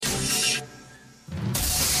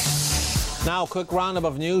Now, a quick roundup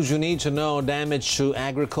of news you need to know. Damage to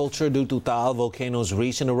agriculture due to Taal volcano's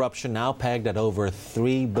recent eruption now pegged at over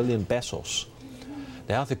 3 billion pesos.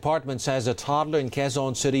 The health department says a toddler in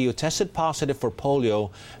Quezon City who tested positive for polio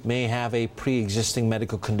may have a pre-existing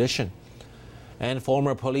medical condition. And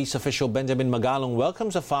former police official Benjamin Magalong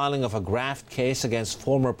welcomes the filing of a graft case against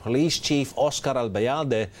former police chief Oscar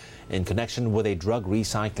Albayalde in connection with a drug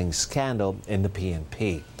recycling scandal in the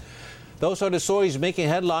PNP. Those are the stories making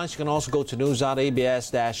headlines. You can also go to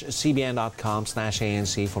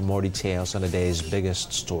news.abs-cbn.com/ANC for more details on the day's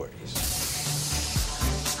biggest stories.